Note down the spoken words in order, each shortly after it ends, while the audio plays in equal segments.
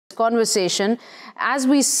conversation. As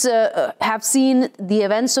we have seen the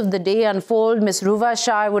events of the day unfold, Ms. Ruva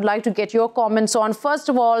Shah, I would like to get your comments on, first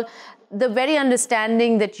of all, the very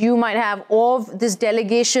understanding that you might have of this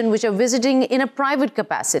delegation which are visiting in a private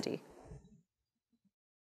capacity.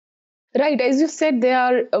 Right. As you said, they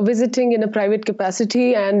are visiting in a private capacity,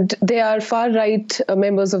 and they are far-right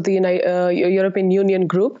members of the European Union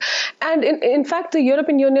group. And in fact, the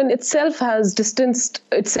European Union itself has distanced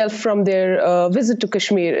itself from their visit to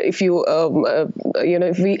Kashmir. If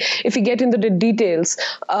we get into the details,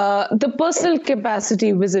 the personal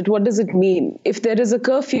capacity visit, what does it mean? If there is a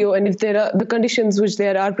curfew and if there are the conditions which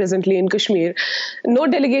there are presently in Kashmir, no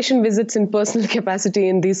delegation visits in personal capacity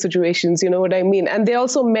in these situations. You know what I mean? And they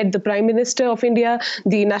also met the Prime Minister of India,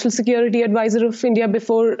 the National Security Advisor of India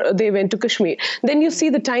before they went to Kashmir. Then you see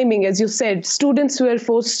the timing, as you said, students were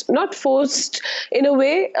not forced in a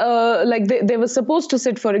way, like they were supposed to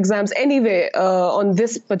sit for exams anyway on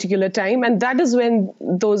this particular time. And that is when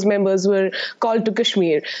those members were called to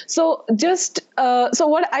Kashmir. So so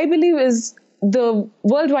what I believe is, the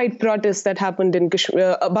worldwide protest that happened in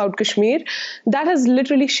Kashmir, about Kashmir, that has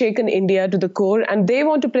literally shaken India to the core, and they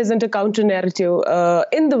want to present a counter narrative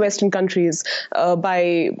in the Western countries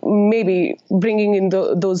by maybe bringing in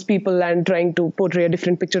those people and trying to portray a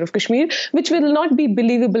different picture of Kashmir, which will not be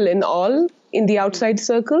believable in the outside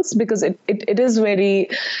circles, because it is very,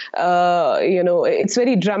 it's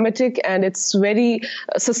very dramatic and it's very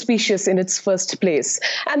suspicious in its first place.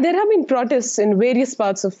 And there have been protests in various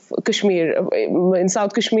parts of Kashmir, in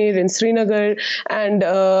South Kashmir, in Srinagar, and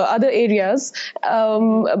other areas.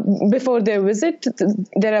 Before their visit,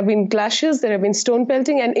 there have been clashes, there have been stone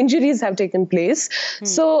pelting, and injuries have taken place.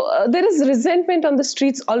 So there is resentment on the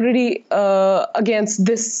streets already against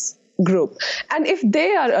this group. And if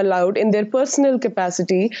they are allowed in their personal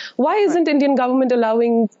capacity, why isn't Indian government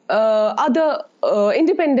allowing other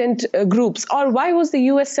independent groups? Or why was the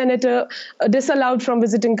US Senator disallowed from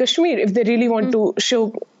visiting Kashmir if they really want to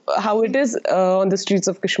show how it is on the streets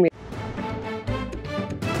of Kashmir?